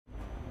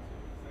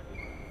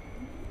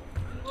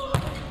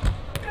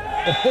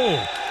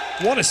Oh,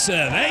 what a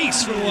serve.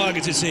 Ace from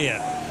Muagututia.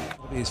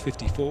 That'll be his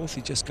 54th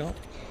he just got.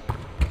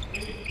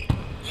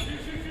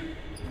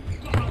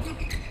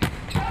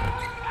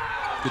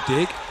 Good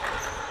dig.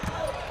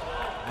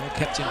 Well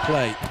kept in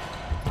play.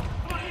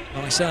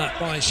 Nice up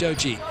by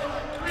Shoji.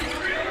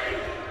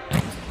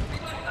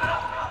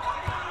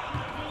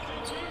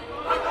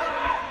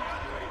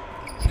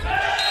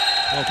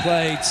 Well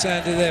played,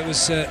 Sander. There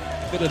was a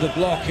bit of the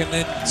block and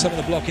then some of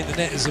the block in the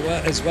net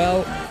as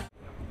well.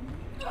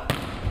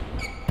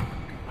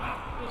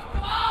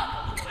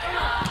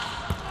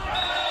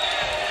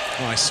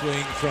 Nice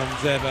swing from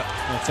Weber,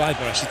 or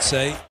Fiber, I should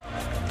say.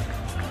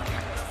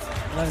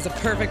 That was a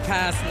perfect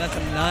pass, and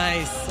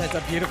that's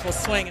a beautiful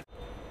swing.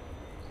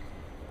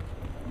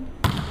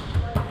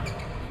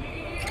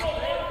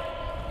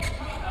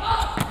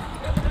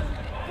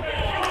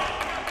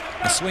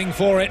 A swing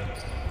for it.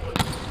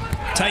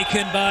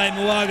 Taken by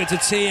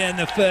Muagututia, and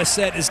the first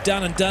set is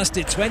done and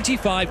dusted.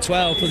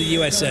 25-12 for the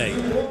USA.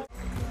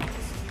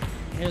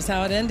 Here's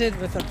how it ended,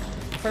 with a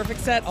perfect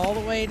set all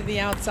the way to the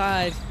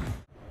outside.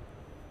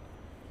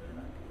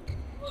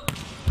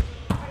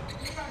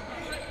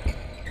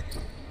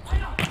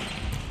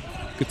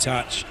 Good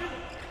touch.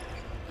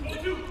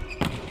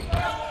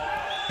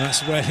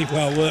 That's really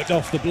well worked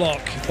off the block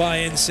by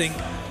Ensing.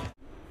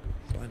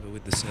 Fiber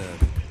with the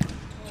serve.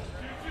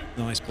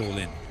 Nice ball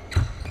in.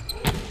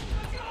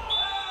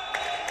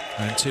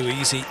 And too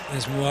easy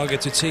as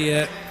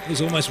Muagututia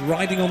was almost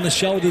riding on the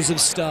shoulders of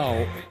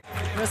Stahl.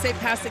 USA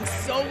passing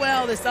so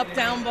well, this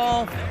up-down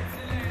ball.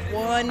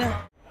 One.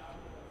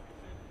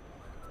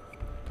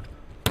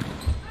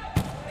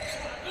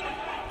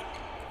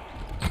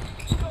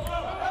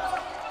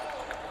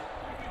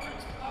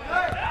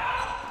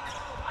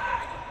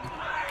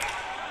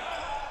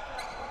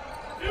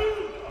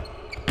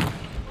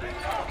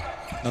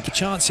 Another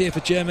chance here for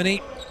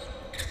Germany.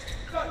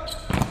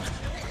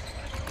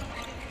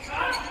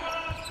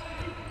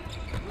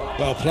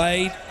 Well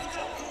played.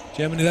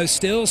 Germany, though,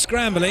 still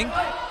scrambling.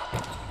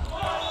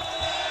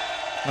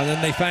 And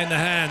then they found the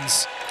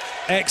hands.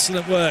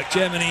 Excellent work,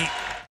 Germany.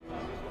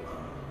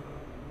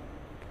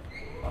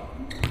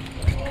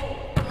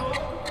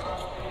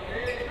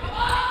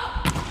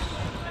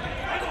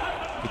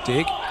 Good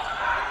dig.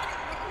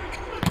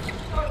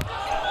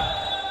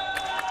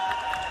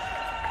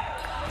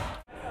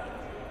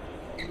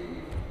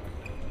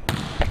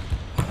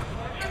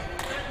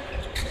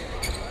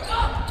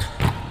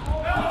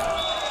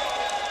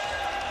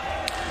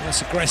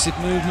 Nice aggressive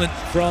movement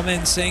from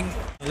Ensing.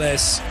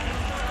 Less.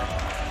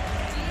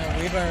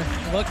 We were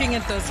looking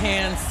at those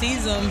hands,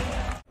 sees them.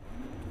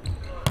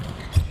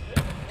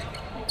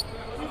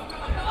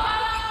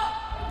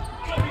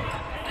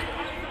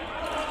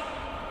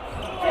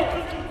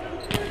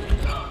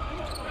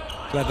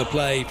 Clever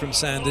play from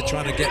Sander,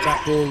 trying to get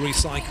that ball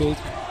recycled.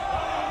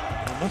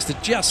 Must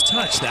have just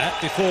touched that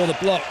before the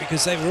block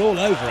because they were all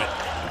over it.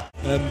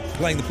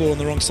 Playing the ball on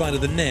the wrong side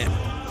of the net.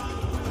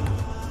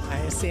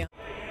 I see.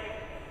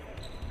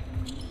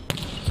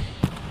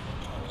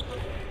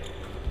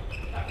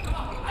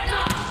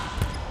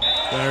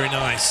 Very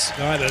nice.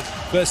 The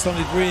first time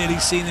we've really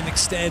seen him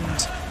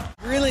extend.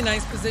 Really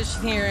nice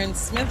position here, and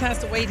Smith has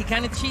to wait. He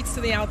kind of cheats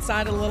to the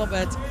outside a little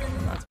bit.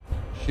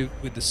 Shoot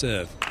with the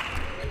serve.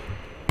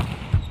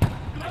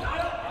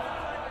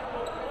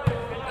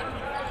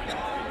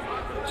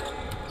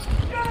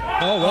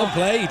 Oh, well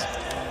played.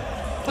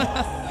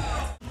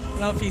 I don't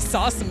know if he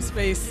saw some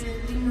space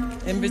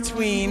in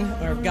between,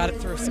 or got it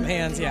through some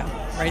hands. Yeah,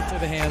 right through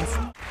the hands.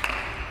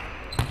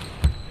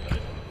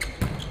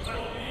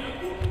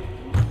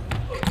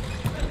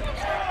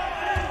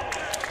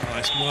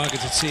 Nice,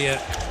 Muagututia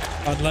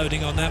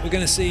unloading on that. We're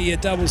going to see a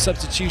double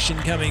substitution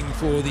coming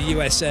for the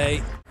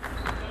USA.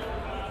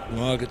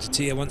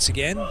 Muagututia once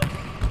again.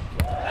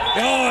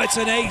 Oh, it's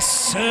an ace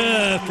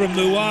serve from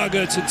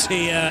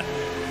Muagututia.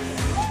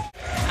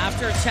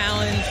 After a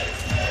challenge,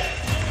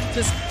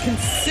 just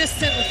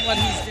consistent with what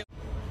he's doing.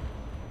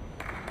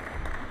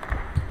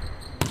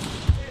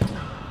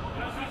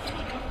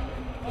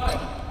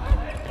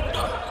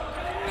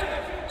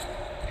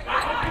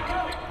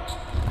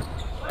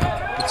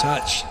 Good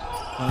touch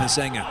by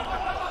Zenger.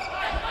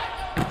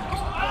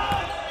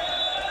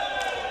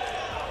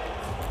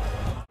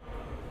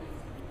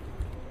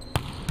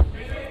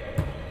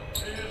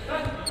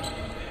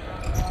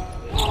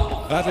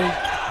 That'll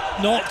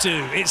not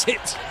do. It's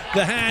hit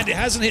the hand, it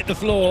hasn't hit the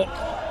floor.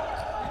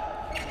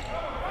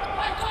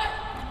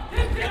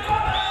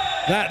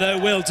 That, though,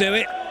 will do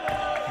it.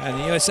 And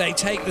the USA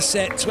take the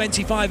set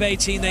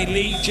 25-18. They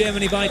lead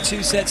Germany by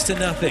 2 sets to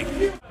nothing.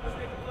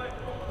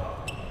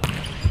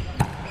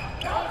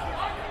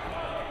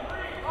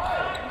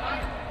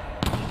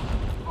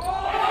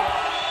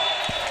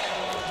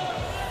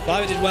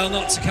 Fiver did well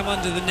not to come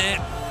under the net.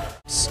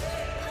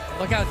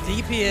 Look how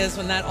deep he is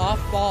when that off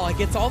ball. It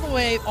gets all the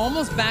way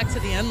almost back to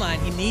the end line.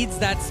 He needs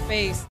that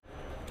space.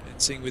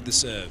 Ensing with the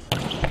serve.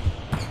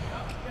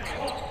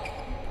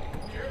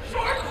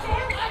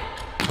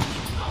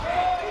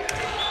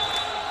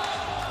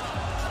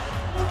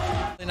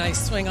 Really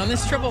nice swing on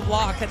this triple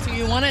block. So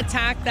you want to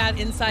attack that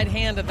inside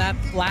hand of that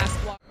last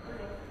block.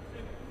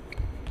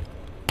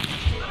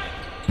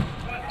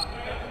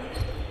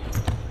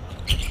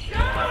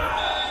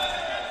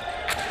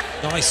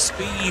 Nice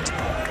speed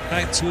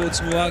back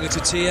towards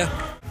Muagututia.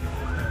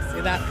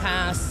 See that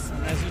pass,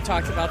 as you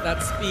talked about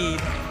that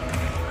speed.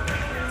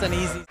 It's an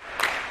easy.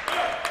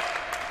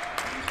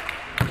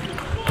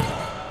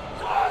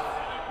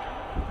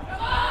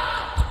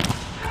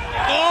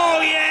 Oh,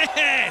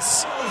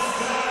 yes!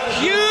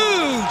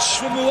 Huge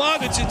from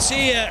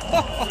Muagututia.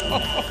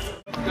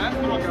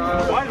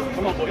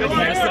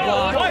 There's the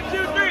block. 1,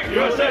 2, 3.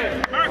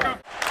 USA. America.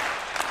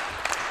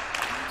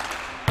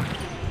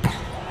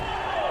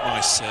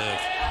 Nice serve.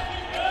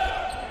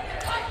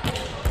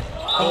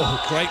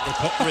 Oh, great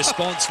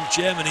response from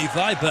Germany.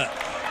 VIVB,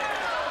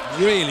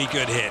 really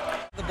good hit.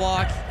 The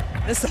block.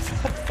 This is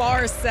a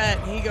far set.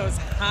 He goes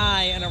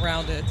high and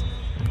around it.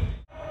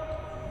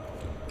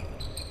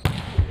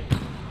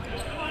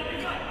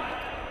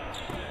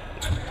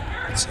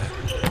 It's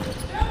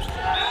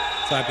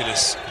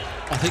fabulous.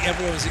 I think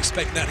everyone was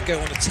expecting that to go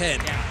on a 10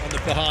 on the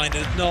behind,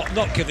 and not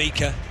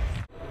Kawika.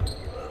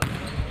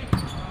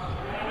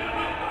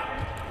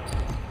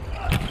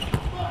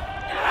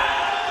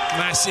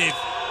 Massive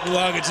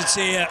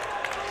Muagututia.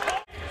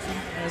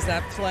 There's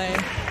that play.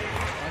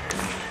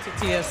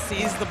 Muagututia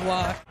sees the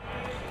block.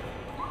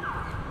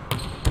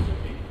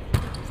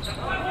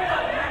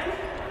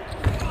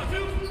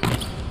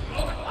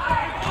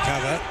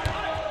 Cover.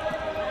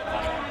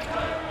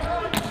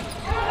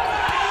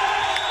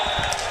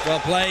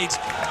 Well played.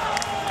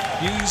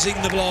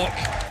 Using the block.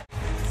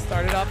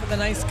 Started off with a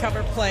nice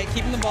cover play,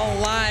 keeping the ball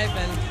alive,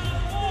 and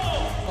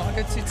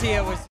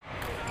Muagututia was.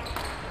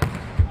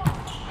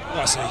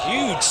 That's a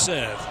huge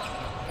serve.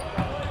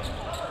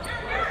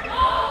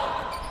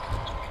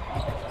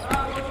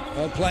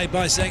 Well played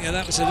by Zenger.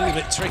 That was a little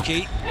bit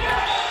tricky.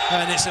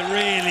 And it's a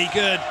really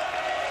good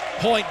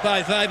point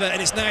by VIVB,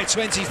 and it's now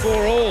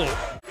 24-all.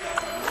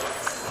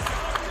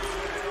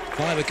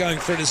 VIVB going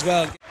for it as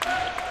well,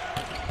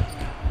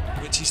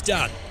 which he's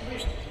done.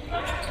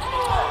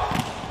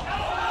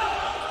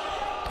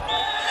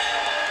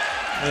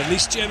 Well, at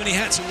least Germany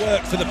had to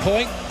work for the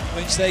point,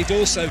 which they'd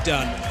also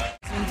done.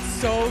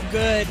 So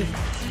good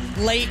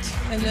late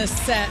in this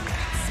set.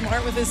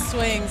 Smart with his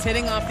swings,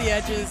 hitting off the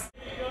edges.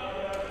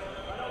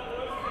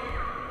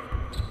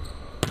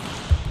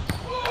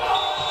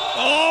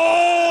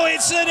 Oh,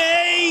 it's an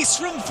ace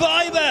from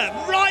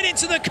VIVB, right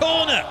into the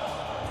corner.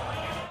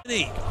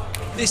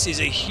 This is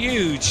a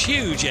huge,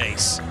 huge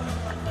ace.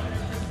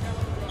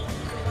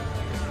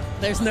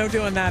 There's no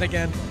doing that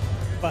again.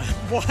 But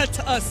what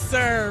a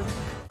serve.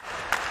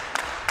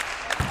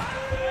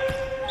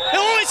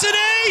 Oh, it's an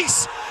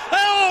ace!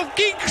 Oh,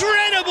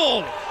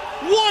 incredible!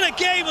 What a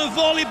game of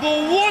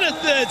volleyball, what a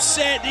third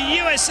set. The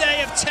USA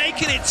have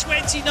taken it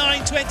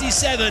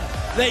 29-27.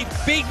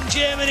 They've beaten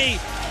Germany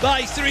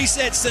by 3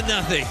 sets to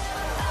nothing.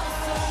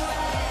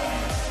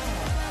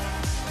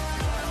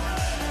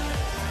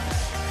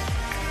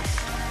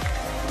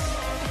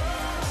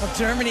 Well,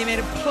 Germany made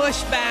a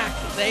push back.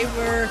 They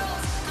were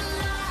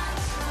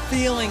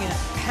feeling it,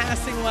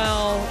 passing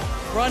well,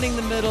 running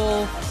the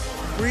middle,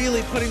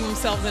 really putting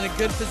themselves in a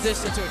good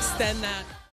position to extend that.